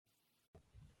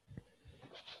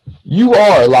You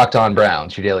are Locked On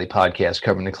Browns, your daily podcast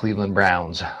covering the Cleveland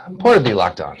Browns, part of the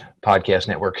Locked On Podcast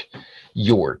Network,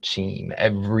 your team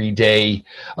every day.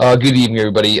 Good evening,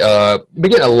 everybody.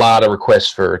 Been getting a lot of requests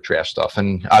for draft stuff,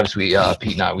 and obviously,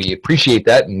 Pete and I, we appreciate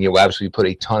that, and obviously, we put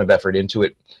a ton of effort into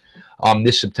it.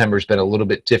 This September has been a little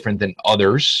bit different than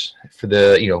others for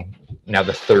the, now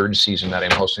the third season that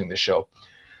I'm hosting the show.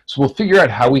 So we'll figure out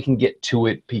how we can get to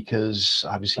it because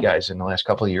obviously, guys, in the last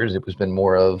couple of years, it was been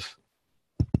more of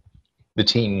the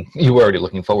team. You were already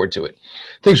looking forward to it.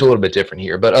 Things are a little bit different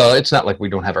here, but it's not like we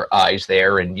don't have our eyes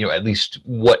there and, at least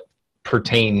what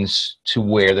pertains to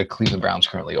where the Cleveland Browns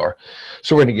currently are.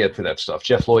 So we're going to get to that stuff.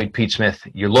 Jeff Lloyd, Pete Smith,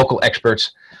 your local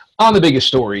experts on the biggest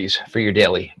stories for your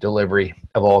daily delivery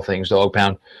of all things Dog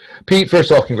Pound. Pete,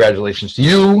 first off, congratulations to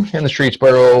you and the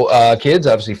Streetsboro kids.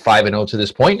 Obviously 5-0 to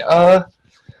this point. Not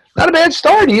a bad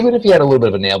start, even if you had a little bit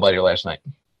of a nail biter last night.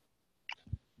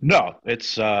 No,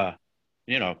 it's, I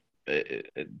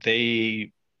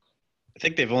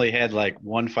think they've only had like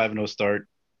one 5-0 start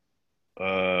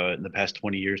in the past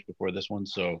 20 years before this one.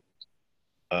 So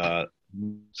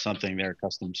something they're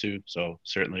accustomed to. So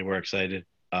certainly we're excited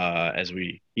as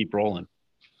we keep rolling.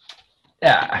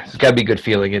 Yeah, it's got to be a good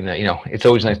feeling. And, it's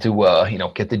always nice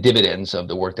to, get the dividends of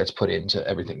the work that's put into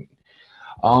everything.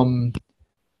 To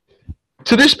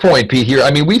this point, Pete, here,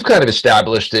 I mean, we've kind of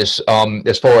established this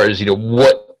as far as,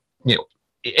 what,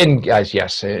 and guys,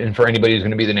 yes, and for anybody who's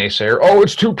going to be the naysayer, oh,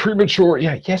 it's too premature.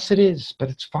 Yeah, yes, it is, but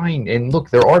it's fine. And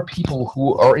look, there are people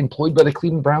who are employed by the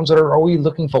Cleveland Browns that are always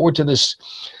looking forward to this.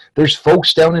 There's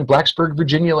folks down in Blacksburg,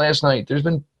 Virginia last night. There's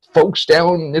been folks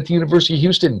down at the University of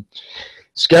Houston.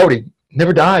 Scouting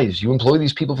never dies. You employ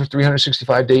these people for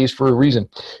 365 days for a reason.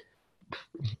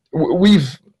 We're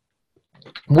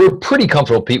pretty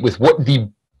comfortable, Pete, with what the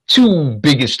two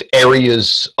biggest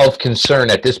areas of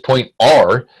concern at this point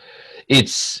are.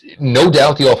 It's no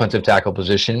doubt the offensive tackle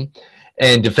position,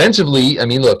 and defensively, I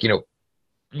mean, look,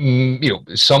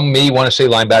 some may want to say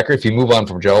linebacker if you move on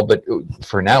from Joe, but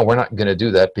for now, we're not going to do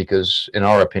that because, in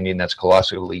our opinion, that's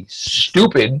colossally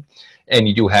stupid, and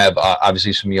you do have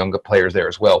obviously some younger players there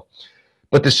as well.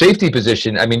 But the safety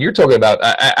position, I mean, you're talking about,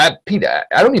 Pete, I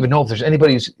don't even know if there's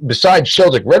anybody besides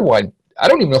Sheldrick Redwine. I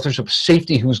don't even know if there's a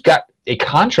safety who's got a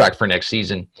contract for next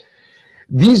season.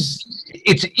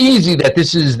 It's easy that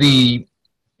this is the,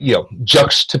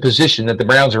 juxtaposition that the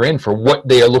Browns are in for what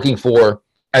they are looking for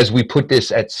as we put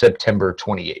this at September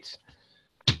 28th.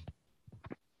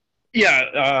 Yeah,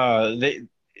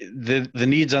 the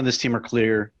needs on this team are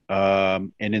clear,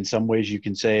 and in some ways you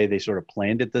can say they sort of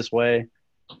planned it this way.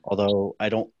 Although I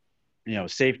don't,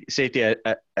 safety,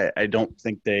 I don't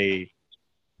think they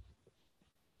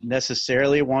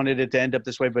necessarily wanted it to end up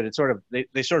this way, but it's sort of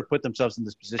they sort of put themselves in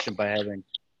this position by having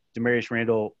Demarius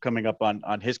Randall coming up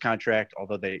on his contract,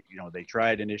 although they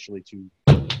tried initially to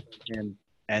him,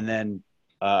 and then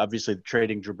obviously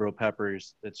trading Jabril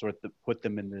Peppers that sort of put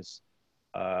them in this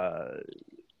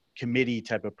committee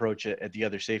type approach at the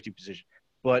other safety position.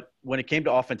 But when it came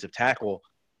to offensive tackle,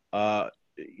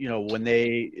 when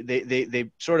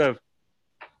they sort of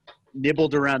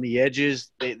nibbled around the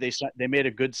edges. They made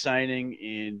a good signing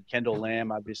in Kendall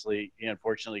Lamb. Obviously, he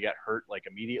unfortunately got hurt like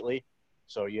immediately,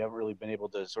 so you haven't really been able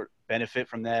to sort of benefit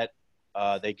from that.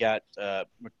 They got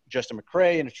Justin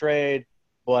McCray in a trade,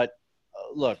 but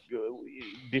look,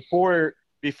 before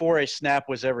a snap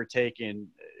was ever taken,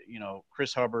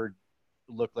 Chris Hubbard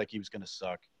looked like he was going to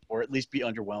suck, or at least be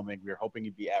underwhelming. We were hoping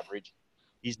he'd be average.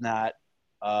 He's not.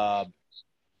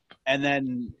 And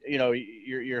then,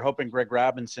 you're hoping Greg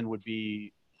Robinson would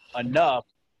be enough.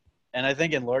 And I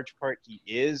think in large part he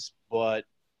is, but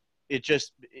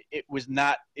it was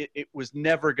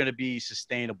never going to be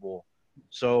sustainable.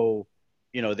 So,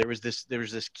 there was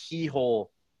this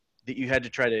keyhole that you had to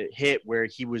try to hit where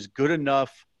he was good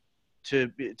enough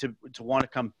to want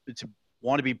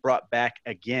to be brought back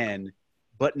again,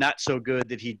 but not so good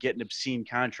that he'd get an obscene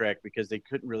contract because they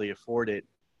couldn't really afford it.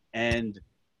 And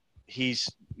he's,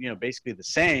 basically the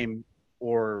same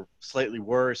or slightly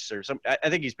worse or something. I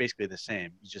think he's basically the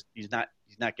same. He's not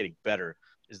getting better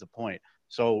is the point.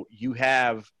 So you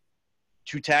have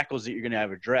two tackles that you're going to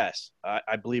have addressed.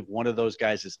 I believe one of those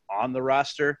guys is on the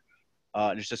roster.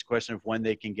 It's just a question of when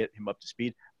they can get him up to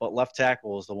speed. But left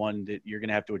tackle is the one that you're going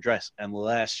to have to address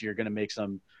unless you're going to make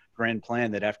some grand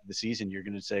plan that after the season you're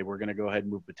going to say we're going to go ahead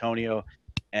and move Bitonio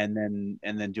and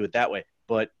then do it that way.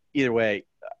 But either way,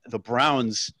 the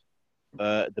Browns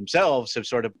themselves have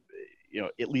sort of,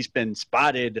 at least been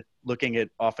spotted looking at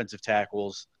offensive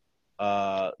tackles.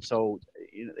 So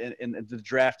the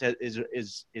draft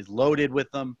is loaded with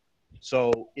them.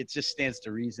 So it just stands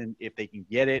to reason if they can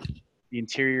get it, the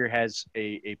interior has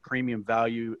a premium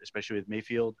value, especially with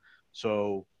Mayfield.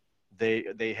 So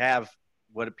they have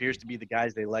what appears to be the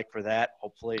guys they like for that.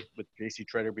 Hopefully, with J.C.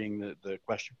 Treader being the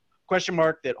question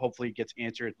mark that hopefully gets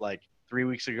answered like 3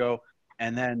 weeks ago,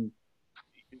 and then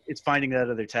it's finding that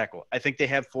other tackle. I think they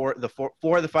have four of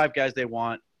the five guys they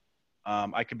want.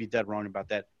 I could be dead wrong about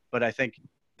that, but I think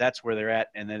that's where they're at.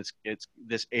 And then it's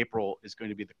this April is going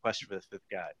to be the question for the fifth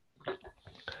guy.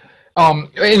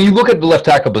 And you look at the left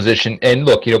tackle position, and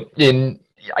look,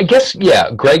 I guess,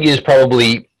 Greg is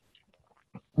probably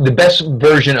the best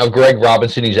version of Greg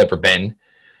Robinson he's ever been.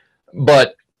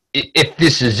 But if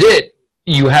this is it,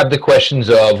 you have the questions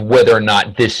of whether or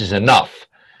not this is enough.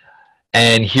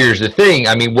 And here's the thing.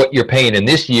 I mean, what you're paying in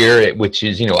this year, which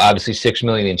is, obviously $6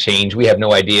 million and change. We have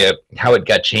no idea how it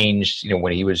got changed,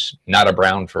 when he was not a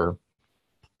Brown for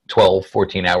 12,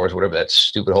 14 hours, whatever that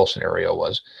stupid whole scenario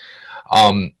was.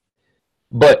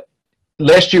 But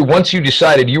last year, once you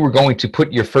decided you were going to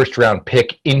put your first round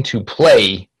pick into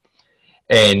play,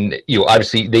 and,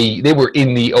 obviously they were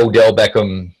in the Odell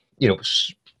Beckham,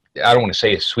 I don't want to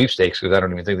say a sweepstakes because I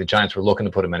don't even think the Giants were looking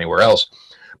to put him anywhere else.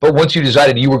 But once you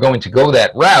decided you were going to go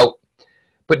that route,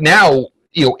 but now,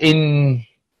 in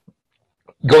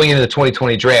going into the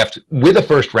 2020 draft with a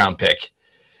first round pick,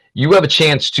 you have a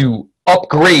chance to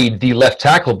upgrade the left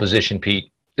tackle position,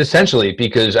 Pete, essentially,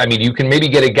 because, I mean, you can maybe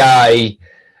get a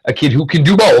kid who can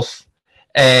do both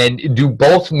and do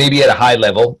both maybe at a high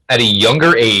level at a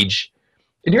younger age.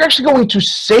 And you're actually going to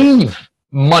save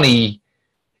money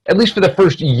at least for the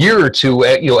first year or two,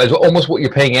 as almost what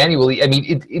you're paying annually. I mean,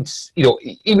 it's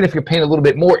even if you're paying a little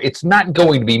bit more, it's not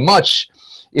going to be much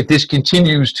if this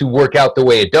continues to work out the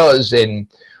way it does. And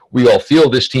we all feel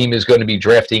this team is going to be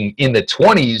drafting in the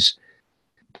 20s.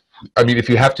 I mean, if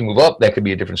you have to move up, that could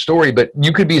be a different story. But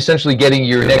you could be essentially getting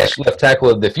your next left tackle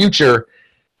of the future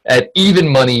at even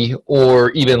money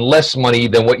or even less money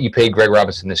than what you paid Greg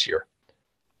Robinson this year.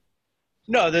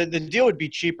 No, the deal would be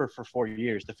cheaper for 4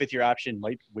 years. The fifth-year option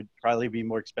would probably be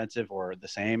more expensive or the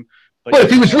same. But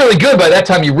if he was really good, by that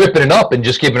time you're ripping it up and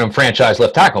just giving him franchise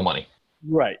left tackle money.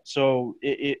 Right. So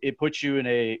it puts you in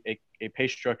a pay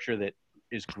structure that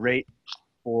is great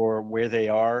for where they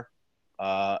are,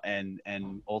 and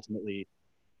ultimately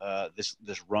this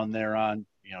run they're on.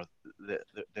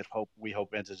 That we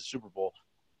hope ends as a Super Bowl.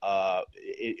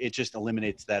 It just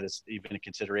eliminates that as even a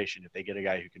consideration if they get a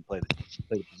guy who can play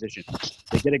the position.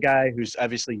 They get a guy who's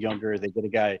obviously younger. They get a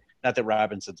guy, not that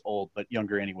Robinson's old, but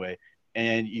younger anyway.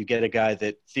 And you get a guy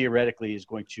that theoretically is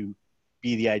going to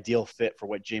be the ideal fit for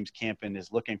what James Campen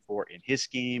is looking for in his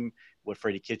scheme, what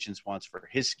Freddie Kitchens wants for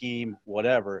his scheme,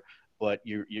 whatever. But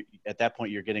you at that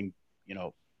point you're getting,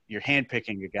 you're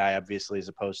handpicking a guy obviously as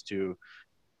opposed to,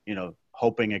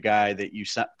 hoping a guy that you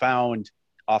found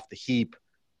off the heap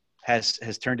has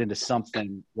turned into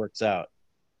something works out.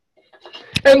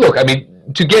 And look, I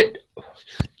mean, to get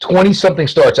 20-something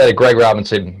starts out of Greg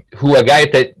Robinson, who a guy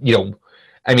that,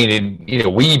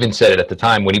 we even said it at the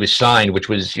time when he was signed, which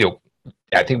was,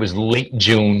 I think it was late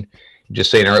June,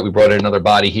 just saying, all right, we brought in another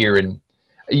body here. And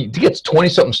to get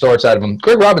 20-something starts out of him,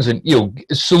 Greg Robinson,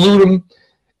 salute him.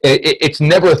 It's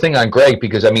never a thing on Greg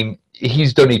because,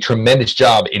 he's done a tremendous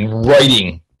job in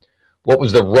writing what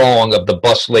was the wrong of the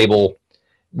bus label,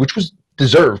 which was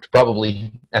deserved probably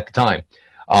at the time.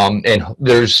 And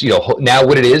there's, now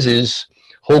what it is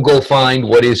he'll go find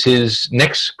what is his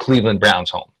next Cleveland Browns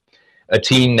home, a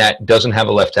team that doesn't have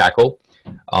a left tackle,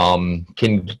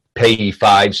 can pay $5,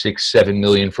 $6, $7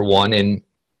 million for one. And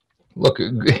look,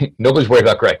 nobody's worried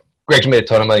about Greg. Greg's made a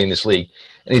ton of money in this league,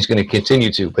 and he's going to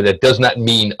continue to, but that does not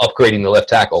mean upgrading the left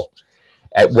tackle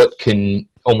at what can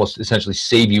almost essentially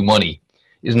save you money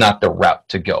is not the route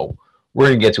to go. We're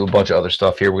going to get to a bunch of other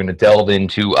stuff here. We're going to delve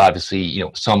into, obviously,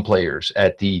 some players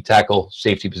at the tackle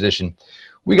safety position.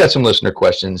 We got some listener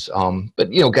questions. But,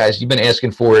 guys, you've been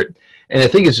asking for it. And the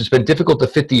thing is, it's been difficult to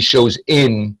fit these shows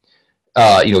in,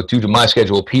 due to my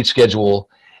schedule, Pete's schedule,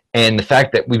 and the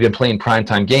fact that we've been playing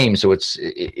primetime games. So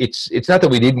it's not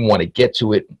that we didn't want to get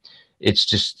to it. It's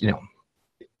just,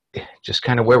 just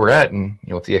kind of where we're at. And,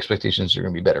 if the expectations are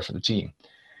going to be better for the team,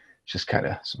 just kind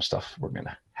of some stuff we're going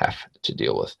to have to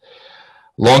deal with.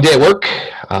 Long day at work,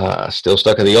 still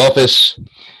stuck in the office.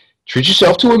 Treat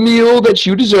yourself to a meal that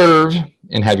you deserve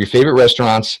and have your favorite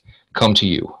restaurants come to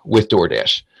you with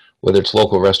DoorDash. Whether it's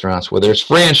local restaurants, whether it's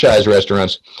franchise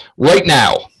restaurants, right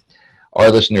now,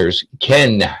 our listeners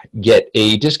can get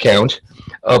a discount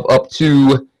of up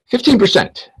to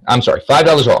 15%. I'm sorry,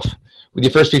 $5 off with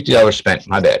your first $50 spent,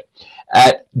 my bad,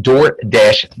 at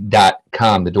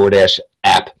DoorDash.com, the DoorDash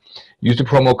app. Use the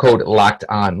promo code Locked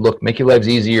On. Look, make your lives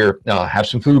easier. Have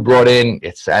some food brought in.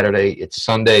 It's Saturday. It's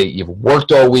Sunday. You've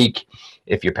worked all week.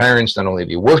 If your parents, not only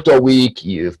have you worked all week,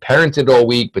 you've parented all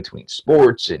week between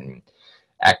sports and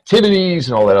activities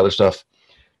and all that other stuff.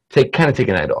 Take a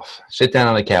night off. Sit down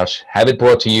on the couch. Have it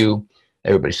brought to you.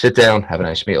 Everybody sit down. Have a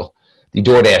nice meal. The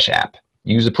DoorDash app.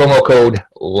 Use the promo code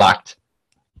Locked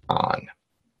On.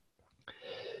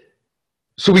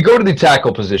 So we go to the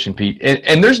tackle position, Pete,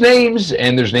 and there's names,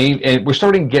 and we're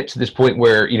starting to get to this point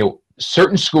where,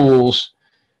 certain schools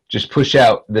just push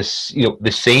out this,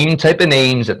 the same type of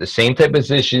names at the same type of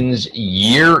positions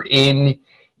year in,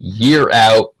 year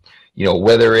out,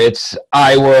 whether it's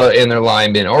Iowa and their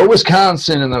linemen or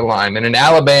Wisconsin and their linemen and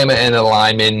Alabama and their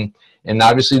linemen, and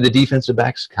obviously the defensive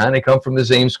backs kind of come from the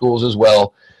same schools as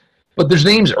well. But there's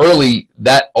names early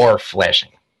that are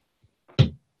flashing.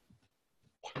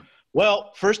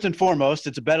 Well, first and foremost,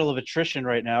 it's a battle of attrition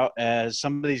right now, as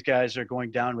some of these guys are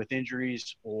going down with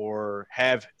injuries or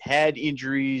have had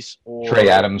injuries. Or Trey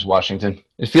Adams, Washington.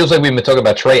 It feels like we've been talking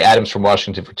about Trey Adams from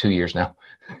Washington for 2 years now.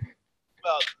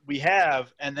 Well, we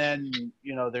have, and then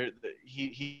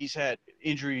he's had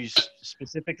injuries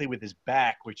specifically with his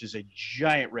back, which is a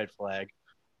giant red flag.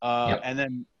 Yep. And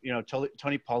then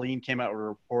Tony Pauline came out with a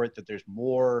report that there's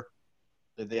more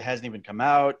that hasn't even come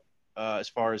out as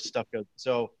far as stuff goes.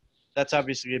 So that's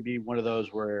obviously going to be one of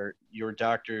those where your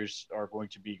doctors are going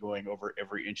to be going over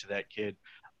every inch of that kid.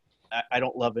 I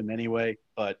don't love him anyway,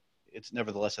 but it's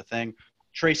nevertheless a thing.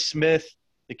 Trey Smith,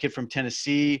 the kid from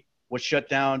Tennessee, was shut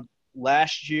down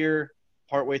last year,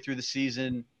 partway through the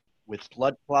season, with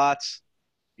blood clots.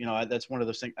 That's one of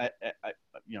those things. I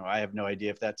have no idea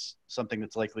if that's something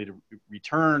that's likely to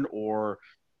return or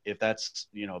if that's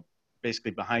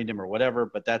basically behind him or whatever.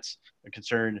 But that's a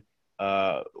concern.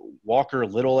 Walker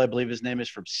Little, I believe his name is,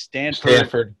 from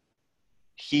Stanford.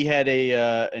 He had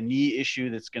a knee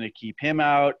issue that's going to keep him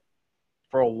out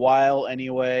for a while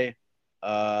anyway.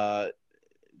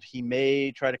 He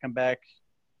may try to come back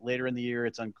later in the year.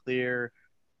 It's unclear.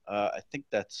 I think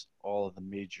that's all of the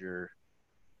major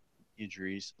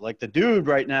injuries. Like the dude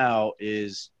right now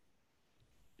is,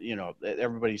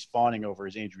 everybody's fawning over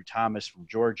is Andrew Thomas from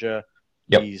Georgia.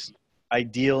 Yep. He's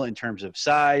ideal in terms of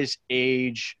size,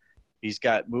 age. He's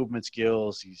got movement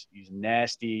skills. He's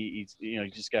nasty.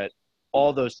 He's just got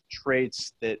all those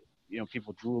traits that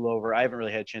people drool over. I haven't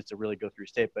really had a chance to really go through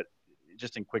his tape, but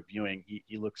just in quick viewing,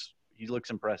 he looks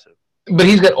impressive. But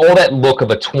he's got all that look of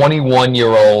a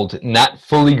 21-year-old, not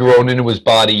fully grown into his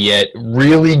body yet,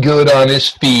 really good on his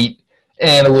feet,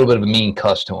 and a little bit of a mean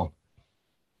cuss to him.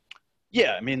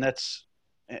 Yeah, I mean that's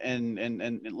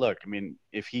and look, I mean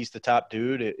if he's the top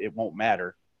dude, it won't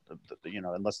matter.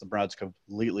 Unless the Browns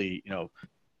completely,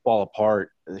 fall apart.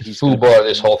 He's FUBAR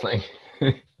this whole thing.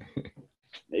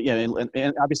 Yeah,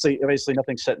 and obviously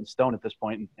nothing's set in stone at this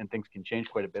point, and things can change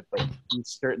quite a bit. But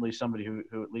he's certainly somebody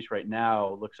who at least right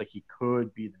now looks like he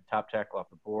could be the top tackle off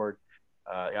the board.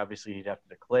 Obviously, he'd have to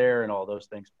declare and all those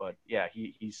things, but yeah,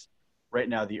 he's right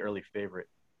now the early favorite.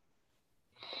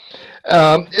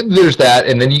 There's that,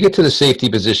 and then you get to the safety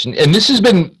position, and this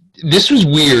was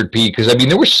weird, Pete, because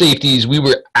there were safeties we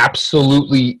were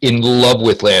absolutely in love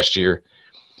with last year,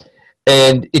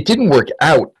 and it didn't work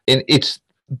out, and it's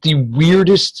the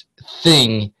weirdest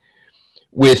thing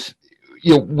with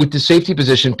the safety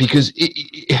position, because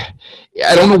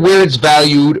I don't know where it's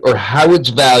valued or how it's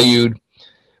valued,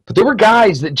 but there were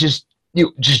guys that just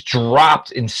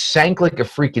dropped and sank like a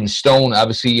freaking stone.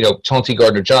 Obviously, Chauncey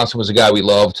Gardner-Johnson was a guy we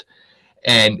loved.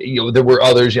 And, there were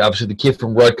others. Obviously, the kid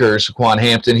from Rutgers, Saquon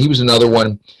Hampton, he was another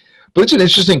one. But it's an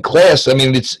interesting class.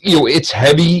 It's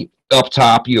heavy up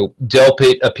top.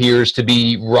 Delpit appears to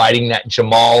be riding that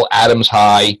Jamal Adams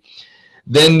high.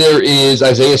 Then there is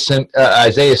Isaiah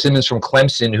Simmons from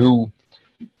Clemson, who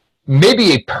may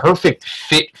be a perfect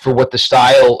fit for what the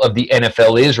style of the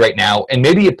NFL is right now, and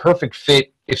maybe a perfect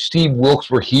fit if Steve Wilks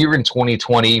were here in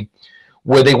 2020,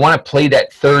 where they want to play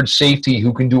that third safety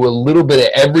who can do a little bit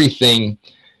of everything.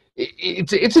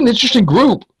 It's an interesting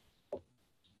group.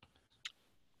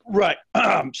 Right.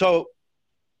 So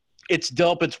it's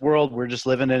Delpit's world. We're just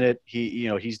living in it.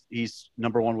 He's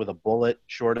number one with a bullet,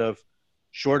 short of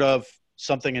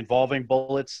something involving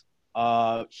bullets.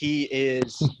 He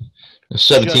is a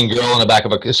 17-year-old girl in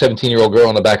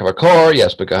the back of a car.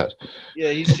 Yes, but go ahead.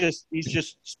 Yeah, he's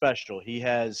just special. He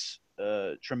has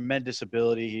tremendous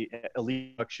ability,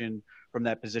 elite production from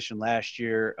that position last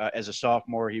year. As a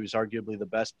sophomore, he was arguably the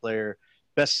best player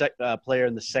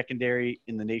in the secondary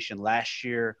in the nation last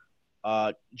year.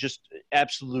 Just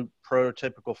absolute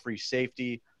prototypical free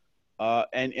safety,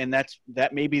 and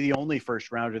that may be the only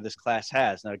first rounder this class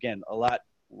has. Now, again, a lot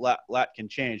can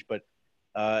change, but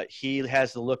He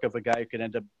has the look of a guy who could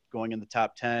end up going in the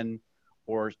top 10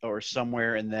 or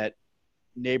somewhere in that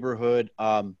neighborhood.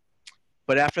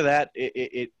 But after that,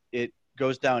 it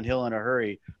goes downhill in a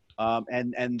hurry.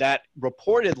 And that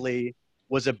reportedly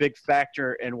was a big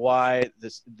factor in why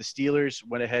the Steelers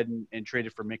went ahead and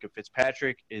traded for Minkah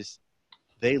Fitzpatrick. Is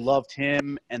they loved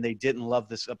him and they didn't love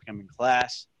this upcoming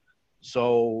class.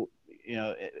 So,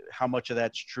 how much of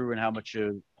that's true and how much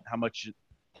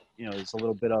it's a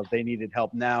little bit of they needed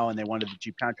help now and they wanted the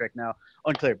cheap contract now,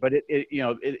 unclear. But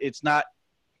it's not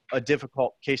a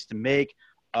difficult case to make.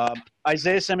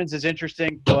 Isaiah Simmons is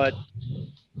interesting, but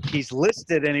he's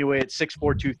listed anyway at 6'4",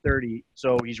 230,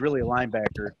 so he's really a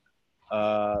linebacker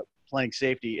playing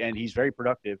safety, and he's very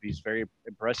productive. He's very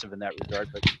impressive in that regard,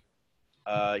 but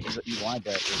he's a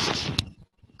linebacker.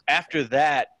 After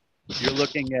that, you're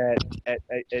looking at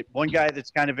one guy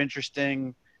that's kind of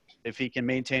interesting if he can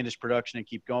maintain his production and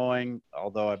keep going,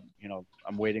 although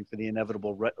I'm waiting for the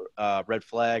inevitable red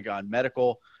flag on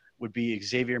medical, would be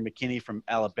Xavier McKinney from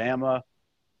Alabama.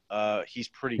 He's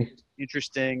pretty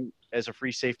interesting as a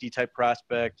free safety type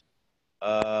prospect.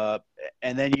 And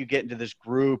then you get into this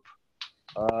group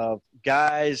of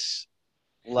guys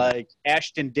like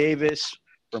Ashton Davis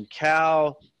from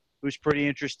Cal, who's pretty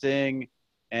interesting,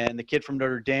 and the kid from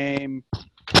Notre Dame,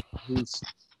 who's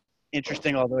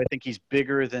interesting, although I think he's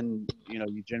bigger than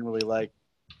you generally like.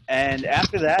 And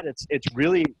after that, it's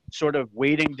really sort of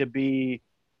waiting to be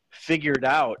figured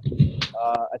out.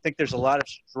 I think there's a lot of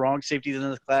strong safeties in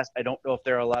this class. I don't know if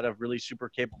there are a lot of really super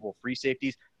capable free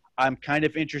safeties. I'm kind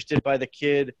of interested by the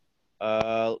kid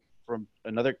from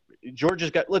another –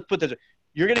 Georgia's got – let's put this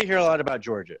 – you're going to hear a lot about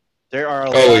Georgia. There are a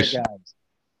lot of guys.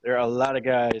 There are a lot of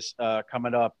guys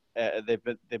coming up.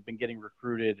 They've been getting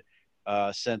recruited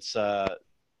since that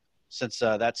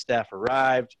staff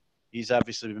arrived. He's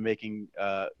obviously been making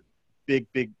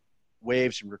big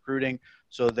waves in recruiting.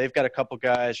 So they've got a couple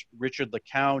guys. Richard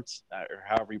LeCount, or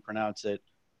however you pronounce it,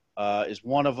 is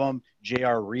one of them.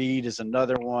 J.R. Reed is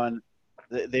another one.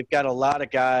 They've got a lot of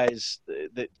guys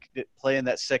that play in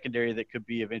that secondary that could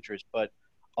be of interest. But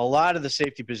a lot of the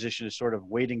safety position is sort of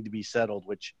waiting to be settled,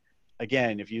 which,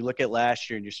 again, if you look at last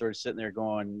year and you're sort of sitting there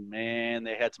going, man,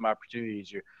 they had some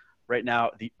opportunities. Right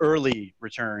now, the early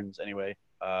returns, anyway,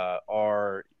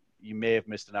 are you may have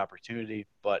missed an opportunity.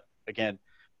 But, again,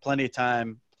 plenty of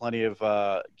time, plenty of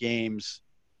games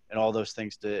and all those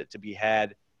things to be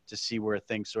had to see where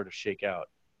things sort of shake out.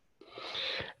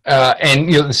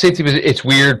 And the safety, it's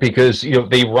weird because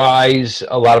they rise,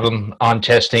 a lot of them on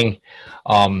testing.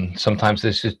 Sometimes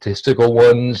the statistical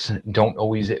ones don't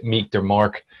always meet their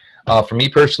mark. For me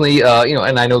personally,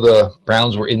 and I know the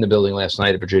Browns were in the building last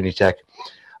night at Virginia Tech.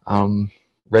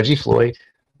 Reggie Floyd,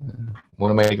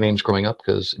 one of my nicknames growing up,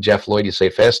 because Jeff Floyd, you say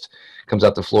fast, comes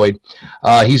out to Floyd.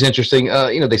 He's interesting.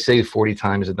 They say 40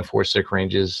 times in the 4.6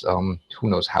 ranges. Who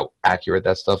knows how accurate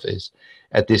that stuff is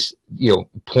at this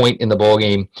point in the ball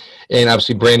game. And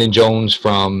obviously Brandon Jones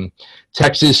from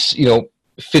Texas,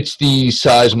 fits the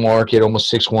size mark at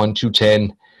almost 6'1",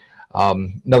 210.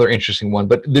 Another interesting one.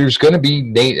 But there's going to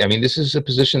be this is a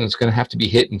position that's going to have to be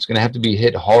hit, and it's going to have to be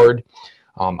hit hard.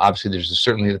 Obviously, there's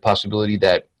certainly the possibility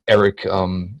that Eric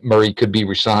Murray could be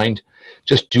resigned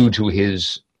just due to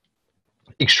his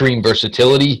extreme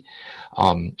versatility.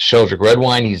 Sheldrick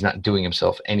Redwine, he's not doing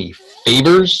himself any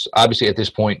favors, obviously, at this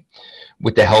point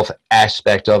with the health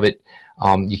aspect of it.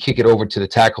 You kick it over to the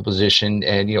tackle position,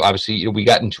 and, obviously, we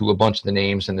got into a bunch of the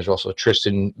names, and there's also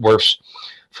Tristan Wirfs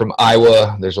from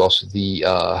Iowa. There's also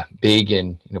the big,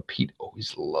 and, Pete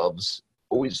always loves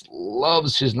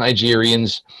his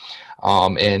Nigerians.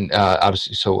 And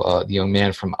obviously, so the young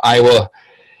man from Iowa,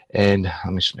 and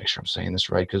let me just make sure I'm saying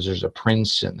this right, because there's a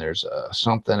Prince and there's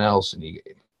something else, and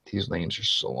these names are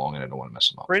so long and I don't want to mess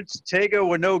them up. Prince Tega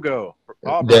Winogo.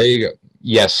 There you go.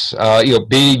 Yes,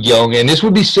 big, young, and this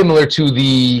would be similar to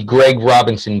the Greg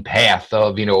Robinson path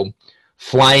of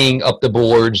flying up the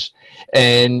boards,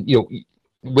 and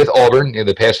with Auburn,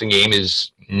 the passing game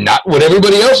is not what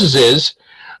everybody else's is,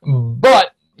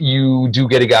 but you do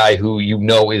get a guy who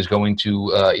is going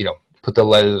to put the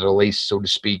leather to the lace, so to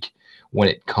speak, when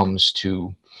it comes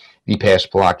to the pass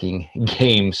blocking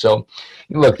game. So,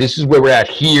 look, this is where we're at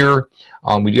here.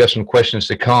 We do have some questions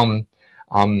to come.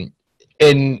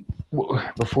 And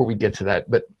before we get to that,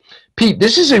 but Pete,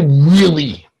 this is a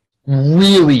really,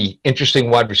 really interesting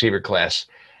wide receiver class.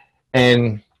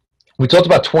 And we talked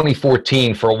about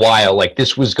 2014 for a while, like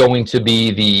this was going to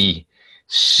be the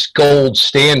gold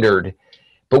standard.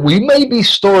 But we may be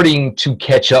starting to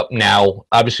catch up now.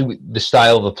 Obviously, the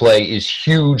style of the play is a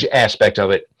huge aspect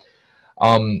of it.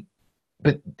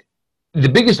 But the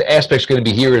biggest aspect is going to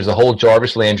be here is the whole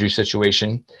Jarvis Landry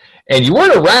situation. And you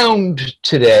weren't around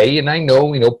today, and I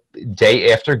know,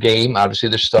 day after game, obviously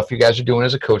there's stuff you guys are doing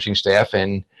as a coaching staff,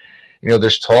 and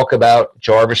there's talk about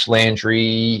Jarvis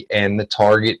Landry and the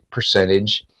target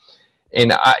percentage.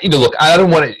 And look, I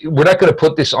don't want to. We're not going to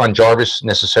put this on Jarvis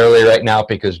necessarily right now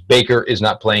because Baker is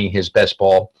not playing his best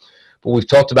ball. But we've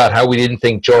talked about how we didn't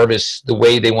think Jarvis, the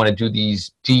way they want to do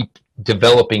these deep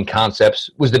developing concepts,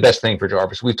 was the best thing for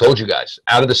Jarvis. We've told you guys,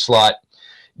 out of the slot,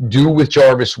 do with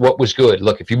Jarvis what was good.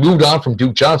 Look, if you moved on from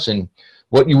Duke Johnson,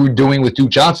 what you were doing with Duke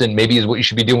Johnson maybe is what you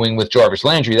should be doing with Jarvis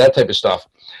Landry, that type of stuff.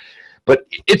 But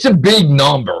it's a big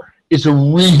number. It's a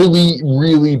really,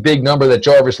 really big number that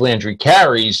Jarvis Landry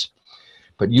carries.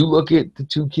 But you look at the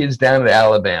two kids down at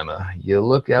Alabama. You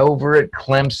look over at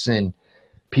Clemson.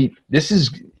 Pete, this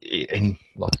is – and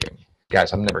look,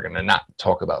 guys, I'm never going to not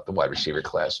talk about the wide receiver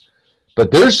class. But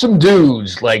there's some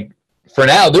dudes, like, for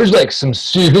now, there's, like, some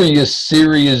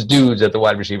serious dudes at the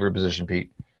wide receiver position, Pete.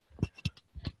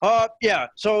 Yeah.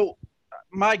 So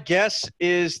my guess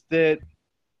is that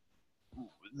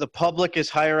the public is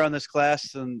higher on this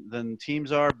class than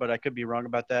teams are, but I could be wrong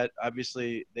about that.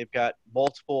 Obviously, they've got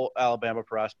multiple Alabama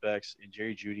prospects in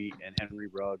Jerry Jeudy and Henry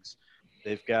Ruggs.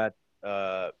 They've got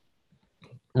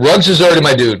Ruggs is already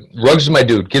my dude. Ruggs is my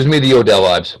dude. Gives me the Odell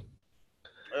vibes.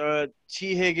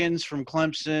 T. Higgins from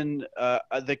Clemson.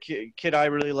 The kid I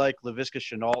really like, Laviska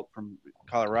Shenault from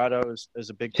Colorado, is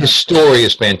a big. His story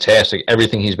is fantastic.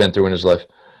 Everything he's been through in his life.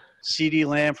 CeeDee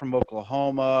Lamb from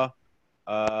Oklahoma.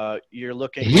 You're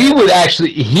looking. He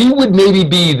would maybe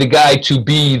be the guy to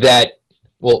be that.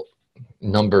 Well,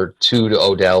 number 2 to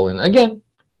Odell, and again,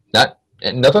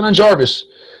 nothing on Jarvis,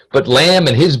 but Lamb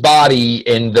and his body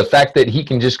and the fact that he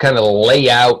can just kind of lay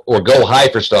out or go high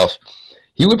for stuff.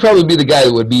 He would probably be the guy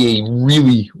that would be a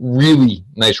really, really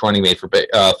nice running mate for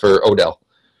Odell.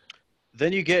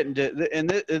 Then you get into, and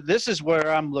this is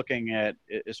where I'm looking at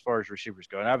as far as receivers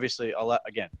go. And obviously,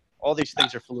 again, all these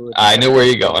things are fluid. I know where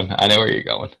you're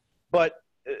going. But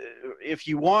if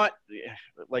you want,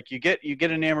 like, you get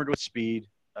enamored with speed.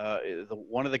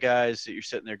 One of the guys that you're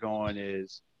sitting there going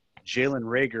is Jalen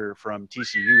Reagor from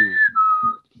TCU,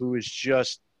 who is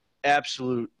just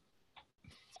absolute.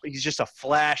 He's just a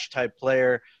flash type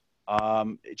player.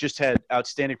 Just had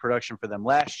outstanding production for them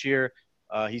last year.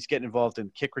 He's getting involved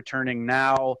in kick returning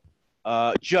now.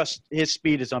 Just his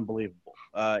speed is unbelievable.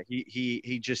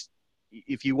 He just,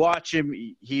 if you watch him,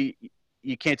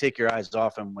 you can't take your eyes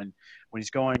off him when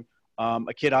he's going.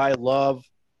 A kid I love,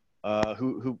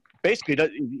 who basically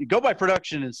does, you go by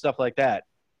production and stuff like that.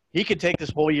 He could take this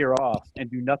whole year off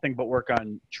and do nothing but work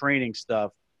on training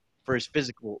stuff for his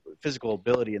physical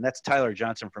ability, and that's Tyler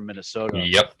Johnson from Minnesota.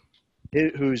 Yep.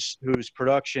 Whose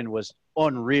production was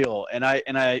unreal, and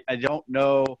I don't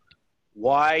know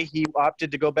why he opted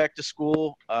to go back to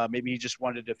school. Maybe he just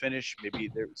wanted to finish.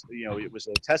 Maybe there was, it was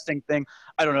a testing thing.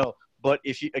 I don't know. But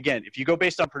if you go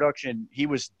based on production, he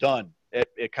was done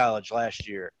at college last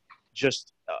year.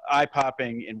 Just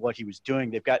eye-popping in what he was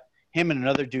doing. They've got him and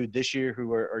another dude this year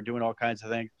who are doing all kinds of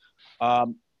things.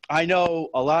 I know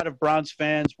a lot of Browns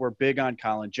fans were big on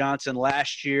Colin Johnson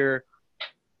last year.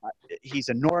 He's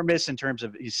enormous in terms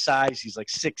of his size. He's like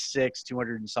 6'6",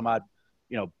 200 and some odd,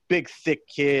 big, thick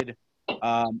kid.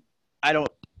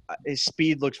 His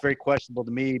speed looks very questionable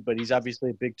to me, but he's obviously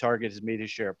a big target, has made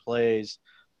his share of plays.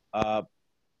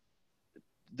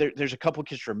 There's a couple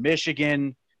kids from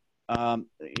Michigan. They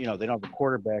don't have a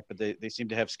quarterback, but they seem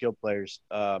to have skilled players.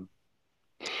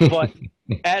 But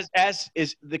as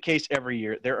is the case every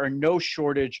year, there are no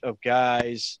shortage of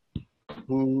guys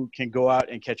who can go out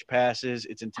and catch passes.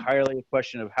 It's entirely a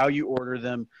question of how you order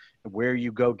them and where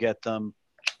you go get them.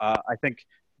 I think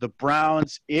the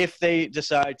Browns, if they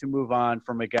decide to move on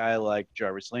from a guy like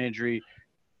Jarvis Landry,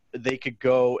 they could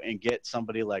go and get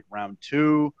somebody like round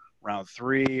 2, round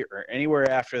 3, or anywhere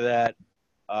after that.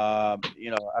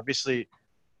 Obviously,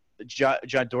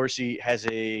 John Dorsey has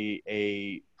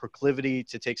a proclivity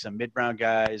to take some mid-round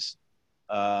guys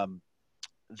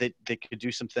that could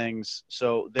do some things.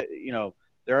 So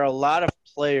there are a lot of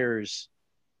players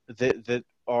that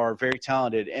are very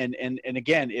talented. And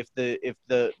again, if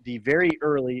the very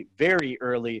early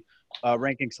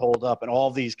rankings hold up and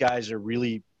all these guys are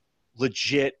really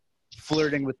legit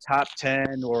flirting with top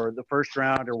 10 or the first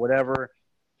round or whatever,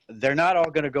 they're not all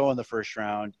going to go in the first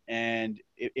round, and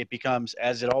it becomes,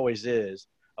 as it always is,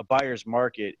 a buyer's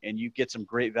market, and you get some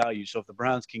great value. So if the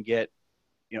Browns can get,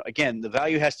 again, the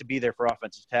value has to be there for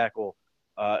offensive tackle,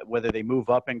 whether they move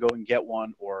up and go and get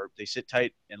one or they sit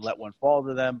tight and let one fall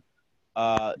to them.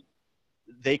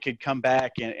 they could come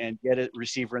back and get a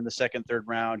receiver in the second, third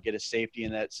round, get a safety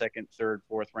in that second, third,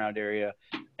 fourth round area,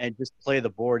 and just play the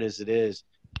board as it is.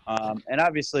 And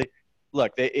obviously,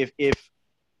 look, if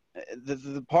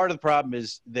the part of the problem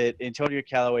is that Antonio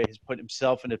Callaway has put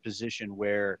himself in a position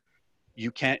where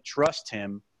you can't trust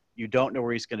him. You don't know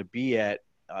where he's going to be at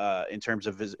in terms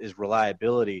of his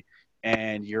reliability.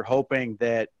 And you're hoping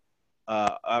that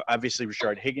obviously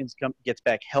Rashard Higgins gets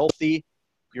back healthy.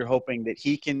 You're hoping that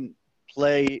he can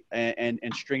play and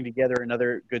string together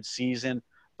another good season.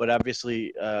 But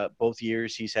obviously both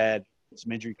years he's had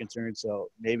some injury concerns. So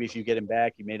maybe if you get him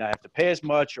back, you may not have to pay as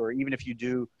much, or even if you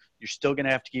do, you're still going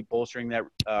to have to keep bolstering that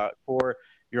core.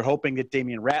 You're hoping that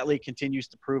Damian Ratley continues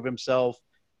to prove himself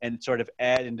and sort of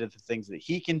add into the things that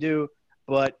he can do.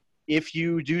 But if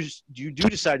you do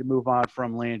decide to move on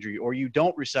from Landry, or you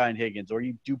don't resign Higgins, or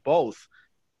you do both,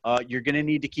 you're going to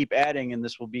need to keep adding, and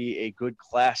this will be a good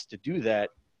class to do that.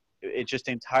 It just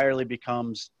entirely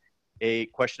becomes a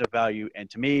question of value. And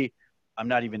to me, I'm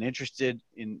not even interested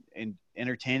in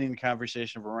entertaining the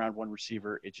conversation of a round one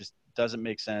receiver. It just doesn't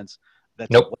make sense. That's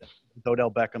nope.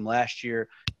 Odell Beckham last year,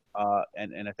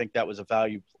 and I think that was a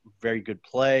very good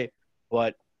play.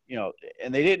 But,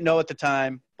 and they didn't know at the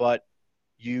time, but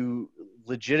you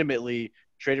legitimately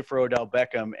traded for Odell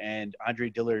Beckham, and Andre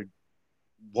Dillard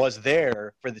was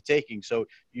there for the taking. So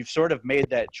you've sort of made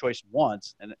that choice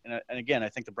once. And again, I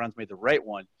think the Browns made the right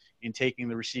one in taking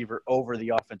the receiver over the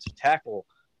offensive tackle.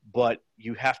 But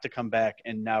you have to come back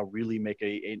and now really make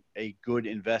a good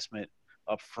investment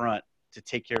up front to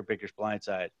take care of Baker's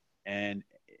blindside. And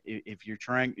if you're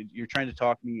trying to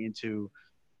talk me into,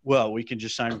 well, we can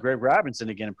just sign Greg Robinson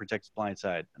again and protect his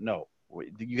blindside. No,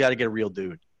 you got to get a real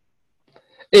dude.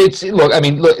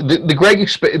 The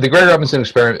Greg Robinson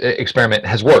experiment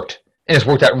has worked, and it's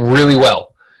worked out really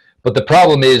well. But the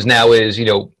problem is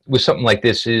with something like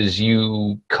this is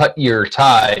you cut your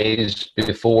ties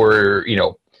before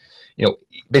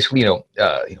basically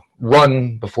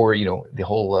run before the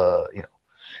whole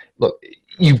look,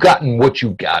 you've gotten what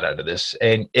you got out of this,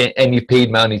 and you've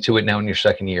paid money to it now in your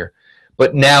second year,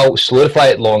 but now solidify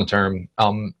it long term.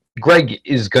 Greg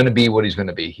is going to be what he's going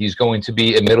to be. He's going to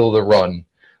be a middle of the run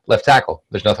left tackle.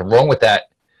 There's nothing wrong with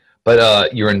that,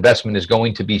 but your investment is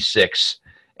going to be $6 million,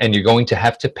 and you're going to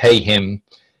have to pay him,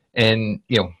 and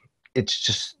it's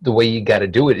just the way you got to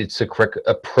do it. It's the correct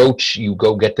approach. You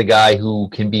go get the guy who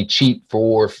can be cheap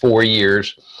for 4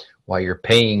 years while you're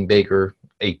paying Baker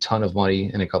a ton of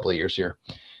money in a couple of years here.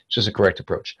 It's just a correct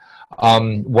approach.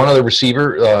 One other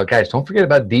receiver, guys, don't forget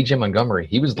about DJ Montgomery.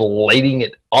 He was lighting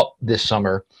it up this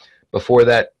summer before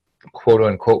that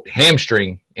quote-unquote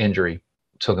hamstring injury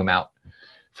took him out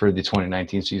for the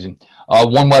 2019 season.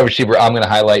 One wide receiver I'm going to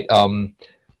highlight,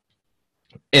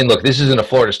 and look, this isn't a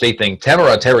Florida State thing.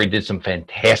 Tamorod Terry did some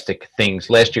fantastic things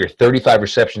last year. 35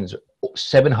 receptions,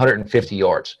 750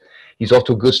 yards. He's off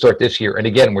to a good start this year. And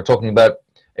again, we're talking about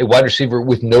a wide receiver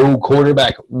with no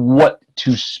quarterback what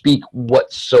to speak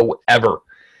whatsoever.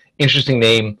 Interesting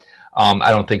name.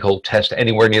 I don't think he'll test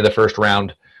anywhere near the first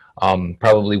round.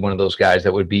 Probably one of those guys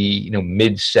that would be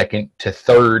mid-second to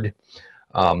third.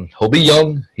 He'll be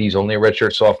young. He's only a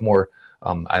redshirt sophomore.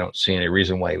 I don't see any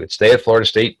reason why he would stay at Florida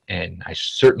State, and I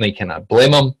certainly cannot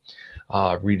blame him.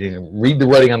 Read the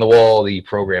writing on the wall. The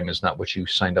program is not what you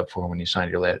signed up for when you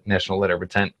signed your national letter of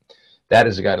intent. That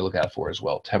is a guy to look out for as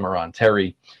well. Tamorod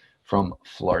Terry from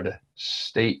Florida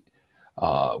State.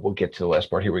 We'll get to the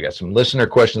last part here. We got some listener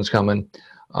questions coming.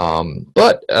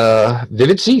 But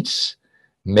Vivid Seats,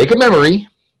 make a memory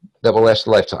that will last a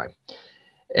lifetime.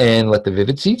 And let the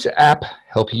Vivid Seats app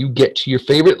help you get to your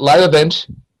favorite live event.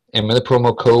 And enter the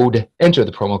promo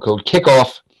code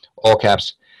KICKOFF, all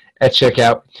caps, at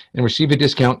checkout, and receive a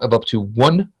discount of up to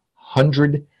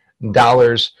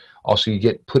 $100. Also, you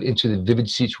get put into the Vivid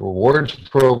Seats rewards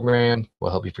program.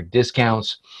 Will help you for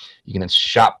discounts. You can then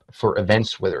shop for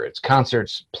events, whether it's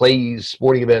concerts, plays,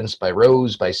 sporting events, by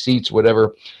rows, by seats,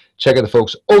 whatever. Check out the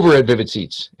folks over at Vivid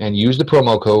Seats and use the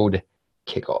promo code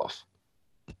KICKOFF.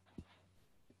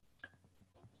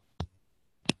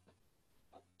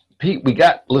 Pete, we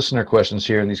got listener questions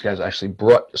here, and these guys actually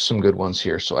brought some good ones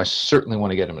here, so I certainly want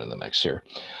to get them into the mix here.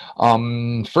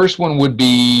 First one would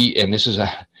be, and this is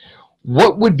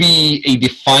what would be a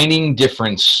defining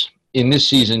difference in this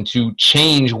season to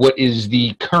change what is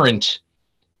the current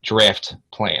draft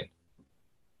plan?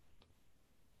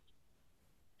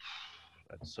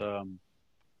 That's wow.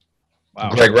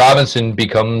 Greg Robinson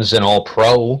becomes an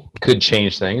all-pro, could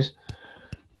change things.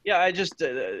 Yeah, I just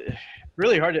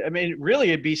really hard to, really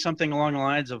it'd be something along the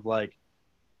lines of like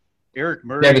Eric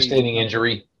Murray. Devastating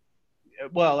injury.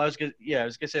 well, I was gonna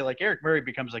say like Eric Murray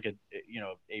becomes like an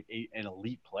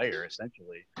elite player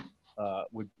essentially.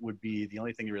 Would be the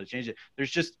only thing that really changed it.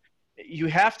 There's just you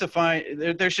have to find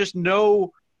there's just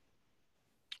no.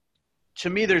 To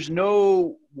me, there's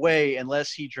no way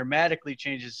unless he dramatically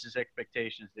changes his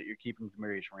expectations that you're keeping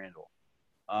Demarius Randall.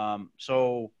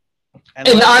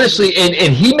 And honestly, and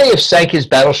he may have sank his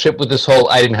battleship with this whole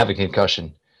I didn't have a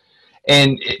concussion.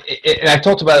 And I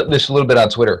talked about this a little bit on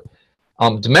Twitter.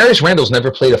 Demarius Randall's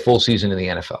never played a full season in the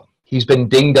NFL. He's been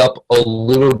dinged up a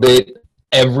little bit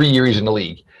every year he's in the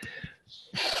league.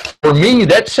 For me,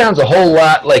 that sounds a whole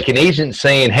lot like an agent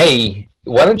saying, hey,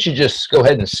 why don't you just go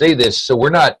ahead and say this so we're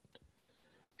not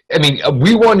 – I mean,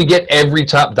 we want to get every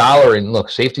top dollar. And, look,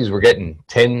 safeties were getting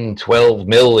 10, 12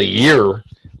 mil a year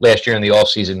last year in the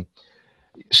offseason.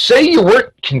 Say you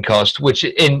weren't concussed, which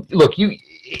 – and, look,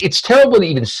 it's terrible to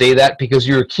even say that because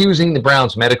you're accusing the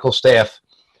Browns medical staff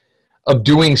of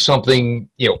doing something,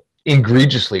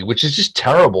 egregiously, which is just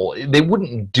terrible. They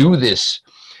wouldn't do this.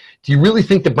 Do you really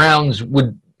think the Browns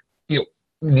would,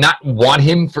 not want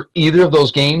him for either of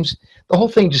those games? The whole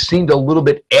thing just seemed a little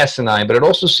bit asinine, but it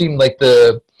also seemed like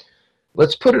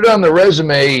let's put it on the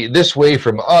resume this way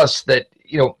from us that,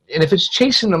 and if it's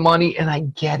chasing the money, and I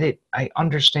get it, I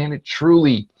understand it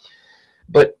truly,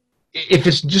 but if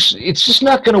it's just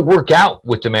not going to work out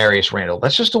with Demarius Randall.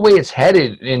 That's just the way it's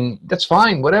headed, and that's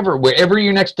fine, whatever. Wherever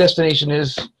your next destination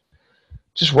is,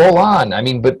 just roll on. I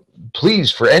mean, but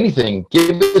please, for anything,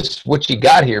 give us what you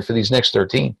got here for these next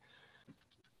 13.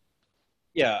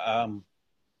 Yeah,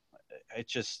 it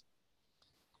just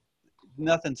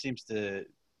nothing seems to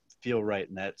feel right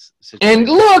in that situation. And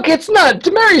look, it's not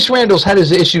Demarius Randall's had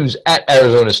his issues at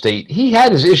Arizona State. He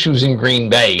had his issues in Green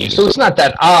Bay, so it's not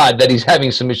that odd that he's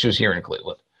having some issues here in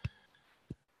Cleveland.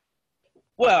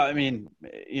 Well, I mean,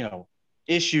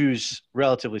 issues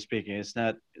relatively speaking, it's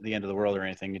not the end of the world or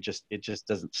anything. It just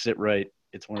doesn't sit right.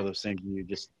 It's one of those things you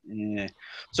just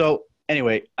So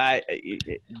anyway,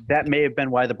 that may have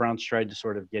been why the Browns tried to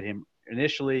sort of get him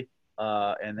initially,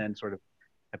 and then sort of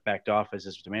have backed off as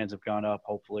his demands have gone up.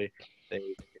 Hopefully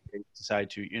they decide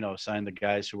to, sign the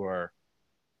guys who are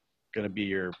going to be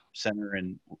your center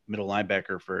and middle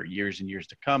linebacker for years and years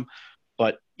to come.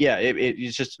 But yeah,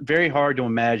 it's just very hard to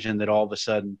imagine that all of a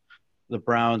sudden the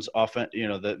Browns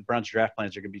the Browns draft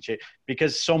plans are going to be changed,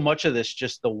 because so much of this,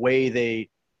 just the way they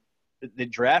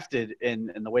drafted and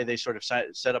the way they sort of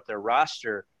set up their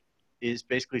roster is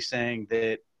basically saying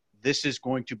that this is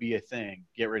going to be a thing.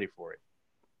 Get ready for it.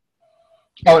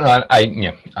 Oh, no,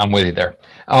 I'm with you there.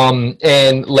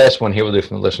 And last one here, we'll do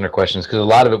from the listener questions, because a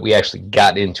lot of it we actually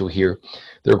got into here.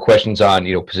 There were questions on,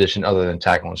 position other than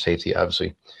tackle and safety.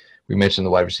 Obviously, we mentioned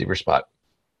the wide receiver spot.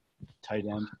 Tight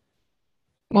end.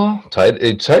 Well, tight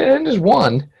end is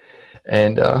one.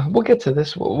 And we'll get to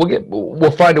this.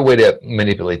 We'll find a way to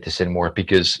manipulate this in more,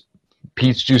 because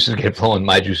Pete's juices get flowing,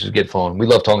 my juices get flowing. We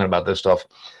love talking about this stuff.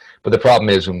 But the problem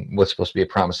is, when what's supposed to be a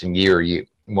promising year, you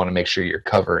want to make sure you're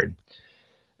covered.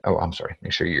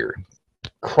 Make sure you're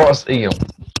crossing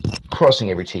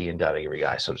every T and dotting every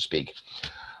I, so to speak.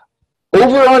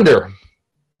 Over under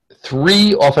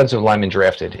 3 offensive linemen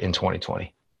drafted in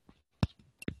 2020.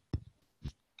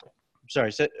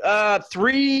 Sorry, so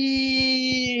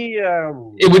 3.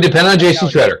 It would depend on J.C.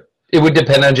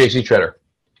 Tretter.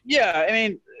 Yeah, I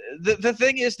mean, the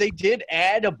thing is, they did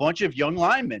add a bunch of young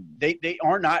linemen. They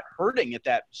are not hurting at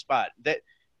that spot. That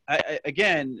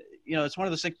again, it's one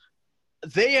of those things.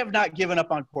 They have not given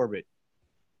up on Corbett.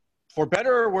 For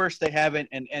better or worse, they haven't,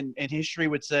 and history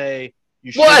would say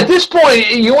you should. Well, at this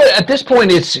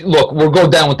point, it's look, we'll go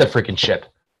down with the freaking ship.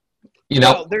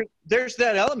 Well, there's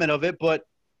that element of it, but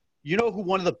you know who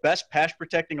one of the best pass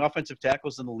protecting offensive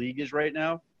tackles in the league is right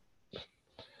now?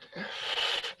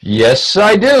 Yes,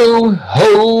 I do.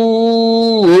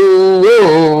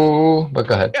 But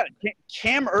go ahead. Yeah,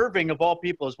 Cam Irving, of all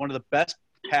people, is one of the best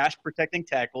pass protecting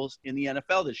tackles in the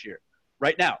NFL this year.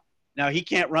 Right now. Now, he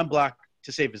can't run block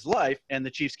to save his life, and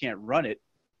the Chiefs can't run it,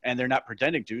 and they're not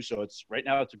pretending to, so right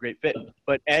now it's a great fit.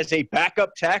 But as a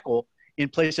backup tackle in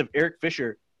place of Eric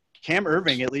Fisher, Cam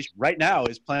Irving, at least right now,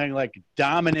 is playing like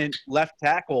dominant left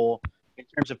tackle in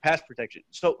terms of pass protection.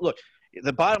 So, look,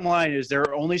 the bottom line is there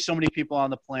are only so many people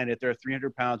on the planet. There are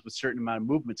 300 pounds with a certain amount of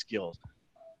movement skills.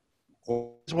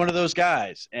 He's one of those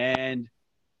guys, and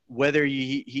whether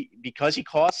because he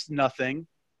costs nothing,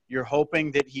 you're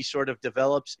hoping that he sort of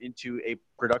develops into a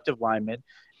productive lineman,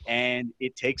 and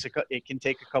it can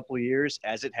take a couple of years,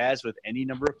 as it has with any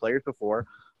number of players before,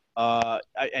 and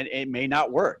it may not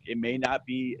work. It may not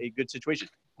be a good situation.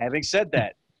 Having said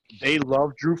that, they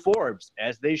love Drew Forbes,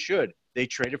 as they should. They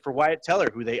traded for Wyatt Teller,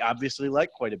 who they obviously like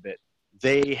quite a bit.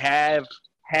 they have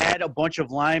had a bunch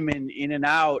of linemen in and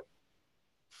out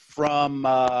from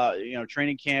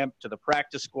training camp to the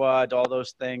practice squad, all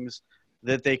those things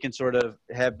that they can sort of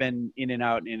have been in and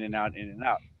out.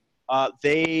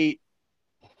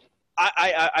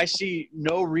 I see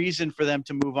no reason for them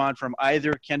to move on from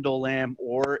either Kendall Lamb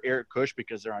or Eric Kush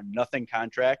because they're on nothing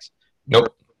contracts.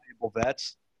 Nope. For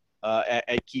vets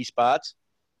at key spots.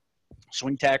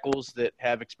 Swing tackles that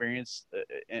have experience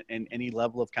and any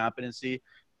level of competency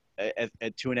at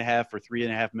 2.5 or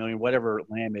 3.5 million, whatever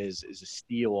Lamb is a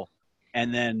steal.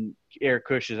 And then Eric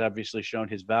Kush has obviously shown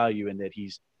his value in that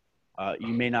he's you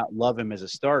may not love him as a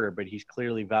starter, but he's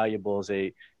clearly valuable as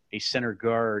a center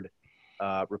guard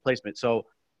replacement. So,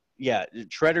 yeah,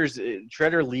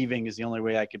 Treader leaving is the only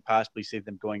way I could possibly see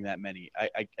them going that many.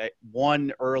 I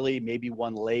one early, maybe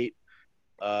one late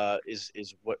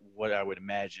is what I would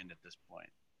imagine at this point.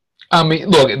 I mean,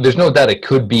 look, there's no doubt it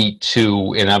could be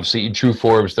two, and obviously Drew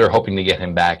Forbes, they're hoping to get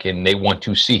him back, and they want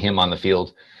to see him on the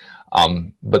field.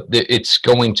 But it's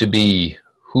going to be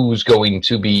who's going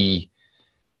to be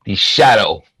the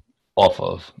shadow off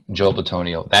of Joe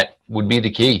Bitonio. That would be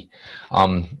the key.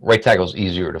 Right tackle is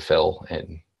easier to fill,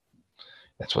 and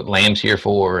that's what Lamb's here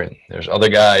for. And there's other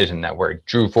guys, and that where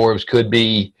Drew Forbes could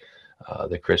be.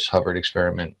 The Chris Hubbard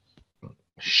experiment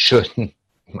shouldn't,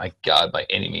 my God, by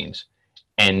any means.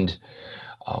 And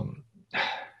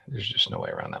there's just no way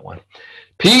around that one.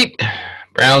 Pete,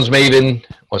 Browns Maven,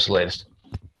 what's the latest?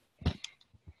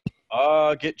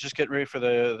 Getting ready for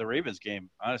the Ravens game.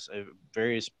 Honestly,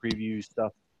 various preview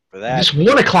stuff for that. This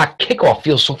 1 o'clock kickoff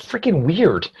feels so freaking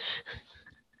weird.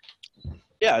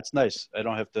 Yeah, it's nice. I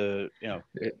don't have to,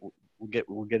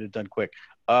 we'll get it done quick.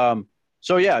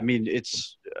 So yeah, I mean,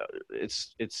 it's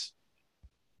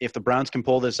if the Browns can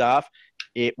pull this off,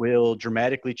 it will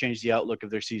dramatically change the outlook of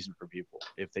their season for people.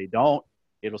 If they don't,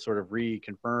 it'll sort of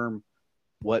reconfirm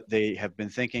what they have been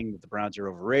thinking, that the Browns are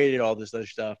overrated, all this other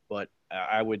stuff. But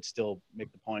I would still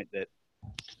make the point that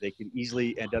they can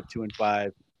easily end up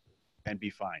 2-5 and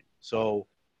be fine. So,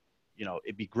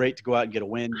 it'd be great to go out and get a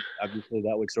win. Obviously,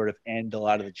 that would sort of end a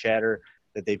lot of the chatter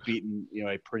that they've beaten,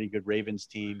 a pretty good Ravens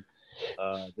team.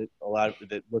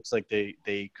 That looks like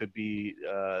they could be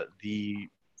the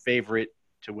favorite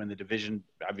to win the division.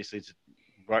 Obviously,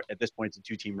 at this point, it's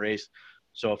a 2-team race.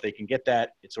 So if they can get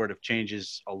that, it sort of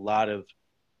changes a lot of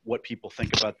what people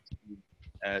think about the team.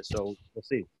 So we'll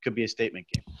see. Could be a statement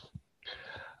game.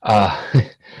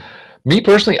 Me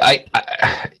personally,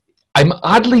 I'm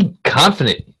oddly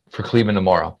confident for Cleveland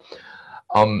tomorrow.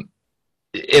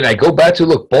 And I go back to,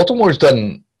 look, Baltimore's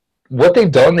done what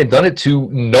they've done. They've done it to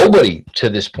nobody to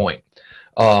this point.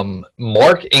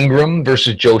 Mark Ingram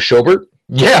versus Joe Schobert.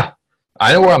 Yeah,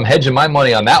 I know where I'm hedging my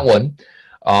money on that one.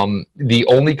 The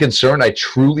only concern I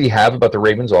truly have about the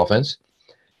Ravens offense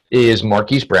is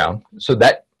Marquise Brown. So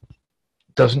that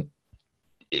doesn't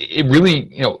 – it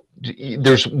really,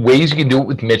 there's ways you can do it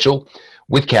with Mitchell,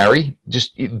 with Carey.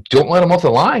 Just don't let them off the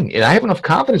line. And I have enough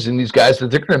confidence in these guys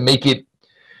that they're going to make it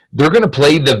 – they're going to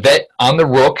play the vet on the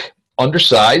rook,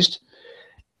 undersized.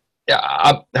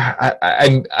 I'm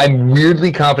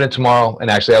weirdly confident tomorrow. And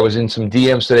actually, I was in some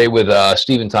DMs today with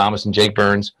Stephen Thomas and Jake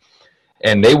Burns,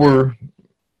 and they were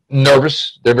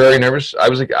nervous. They're very nervous. I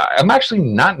was like, I'm actually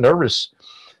not nervous.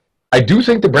 I do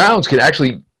think the Browns can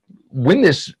actually win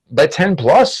this by 10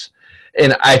 plus.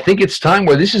 And I think it's time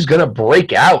where this is going to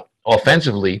break out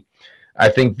offensively. I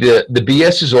think the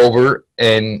BS is over,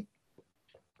 and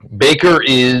Baker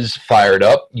is fired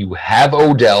up. You have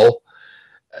Odell.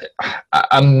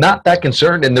 I'm not that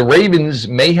concerned, and the Ravens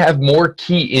may have more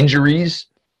key injuries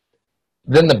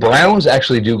than the Browns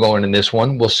actually do going in this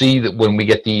one. We'll see that when we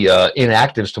get the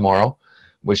inactives tomorrow,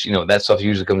 which, that stuff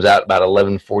usually comes out about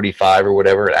 11:45 or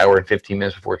whatever, an hour and 15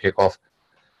 minutes before kickoff.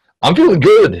 I'm feeling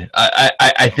good.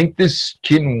 I think this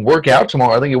can work out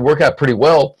tomorrow. I think it'll work out pretty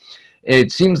well.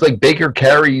 It seems like Baker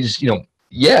carries,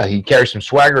 he carries some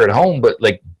swagger at home, but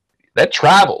that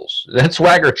travels. That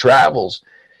swagger travels.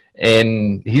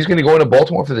 And he's going to go into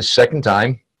Baltimore for the second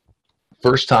time.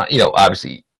 First time,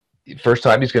 obviously, first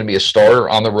time he's going to be a starter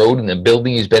on the road in the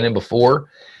building he's been in before.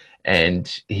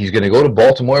 And he's going to go to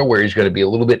Baltimore where he's going to be a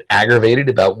little bit aggravated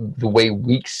about the way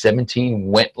Week 17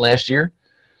 went last year.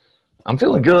 I'm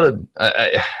feeling good.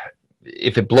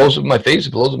 If it blows up my face,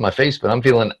 it blows up my face. But I'm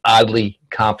feeling oddly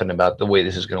confident about the way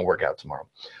this is going to work out tomorrow.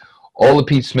 All the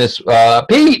Pete Smiths.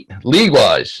 Pete,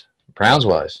 league-wise,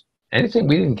 Browns-wise, anything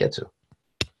we didn't get to?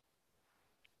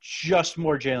 Just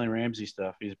more Jalen Ramsey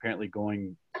stuff. He's apparently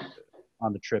going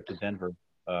on the trip to Denver.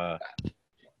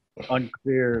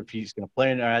 Unclear if he's going to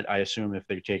play or not. I assume if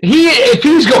they're taking – if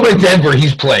he's going to Denver,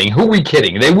 he's playing. Who are we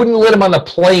kidding? They wouldn't let him on the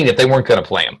plane if they weren't going to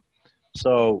play him.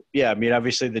 So, yeah, I mean,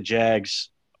 obviously the Jags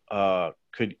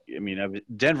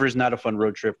Denver's not a fun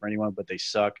road trip for anyone, but they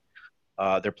suck.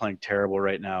 They're playing terrible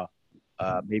right now.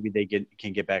 Maybe they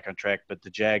can get back on track, but the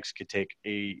Jags could take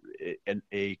a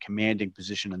commanding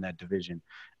position in that division.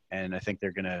 And I think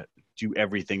they're going to do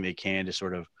everything they can to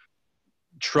sort of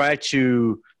try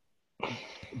to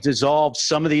dissolve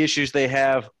some of the issues they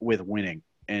have with winning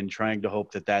and trying to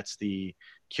hope that that's the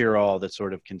cure-all that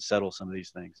sort of can settle some of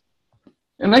these things.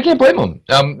 And I can't blame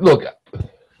them. Look,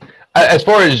 as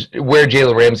far as where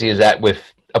Jalen Ramsey is at with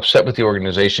upset with the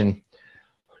organization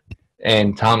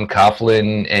and Tom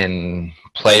Coughlin and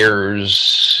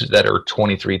players that are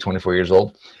 23, 24 years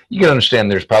old, you can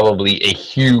understand there's probably a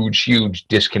huge, huge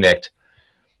disconnect.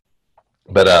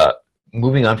 But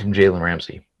moving on from Jalen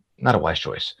Ramsey, not a wise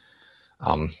choice.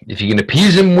 If you can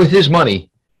appease him with his money,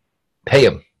 pay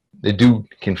him. The dude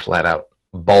can flat out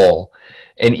ball.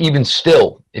 And even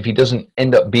still, if he doesn't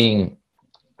end up being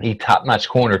a top-notch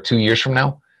corner 2 years from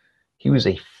now, he was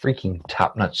a freaking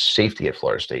top-notch safety at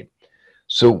Florida State.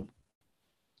 So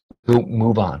he'll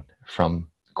move on from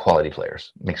quality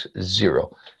players. Makes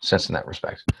zero sense in that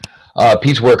respect.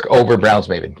 Pete's work over Browns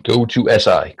Maven. Go to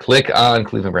SI. Click on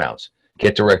Cleveland Browns.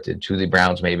 Get directed to the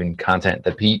Browns Maven content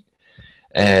that Pete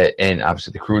and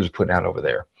obviously the crew is putting out over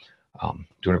there.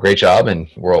 Doing a great job, and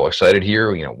we're all excited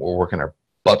here. You know, we're working our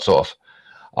butts off.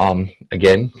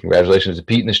 Again, congratulations to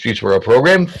Pete and the Streets for our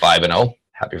program, 5-0.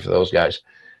 Happy for those guys.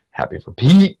 Happy for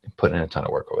Pete, putting in a ton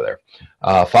of work over there.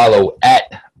 Follow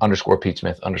 @_Pete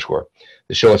Smith_.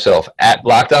 The show itself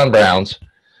 @Lockdown Browns.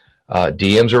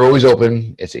 DMs are always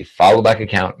open. It's a follow back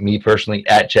account. Me personally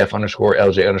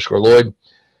 @Jeff_LJ_Lloyd.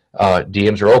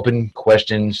 DMs are open.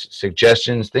 Questions,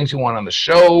 suggestions, things you want on the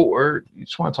show, or you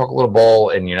just want to talk a little ball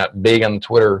and you're not big on the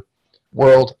Twitter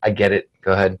world. I get it.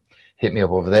 Go ahead, hit me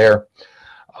up over there.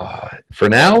 For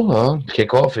now,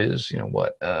 kickoff is,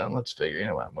 let's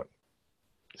figure, what,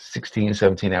 16,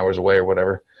 17 hours away or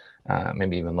whatever,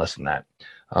 maybe even less than that.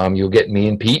 You'll get me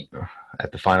and Pete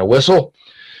at the final whistle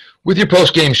with your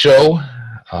post-game show,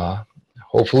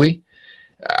 hopefully.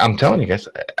 I'm telling you guys,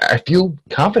 I feel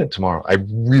confident tomorrow. I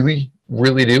really,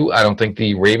 really do. I don't think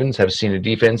the Ravens have seen a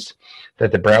defense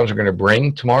that the Browns are going to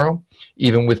bring tomorrow,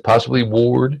 even with possibly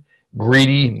Ward,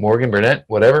 Greedy, Morgan, Burnett,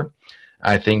 whatever.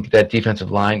 I think that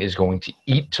defensive line is going to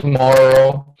eat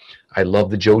tomorrow. I love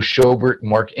the Joe Schobert,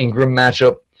 Mark Ingram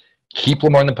matchup. Keep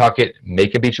Lamar in the pocket.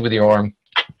 Make him beat you with your arm.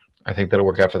 I think that'll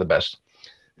work out for the best.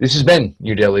 This has been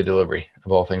your daily delivery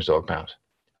of all things Dog Pound.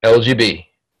 LGB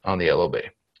on the LOB.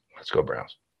 Let's go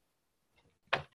Browns.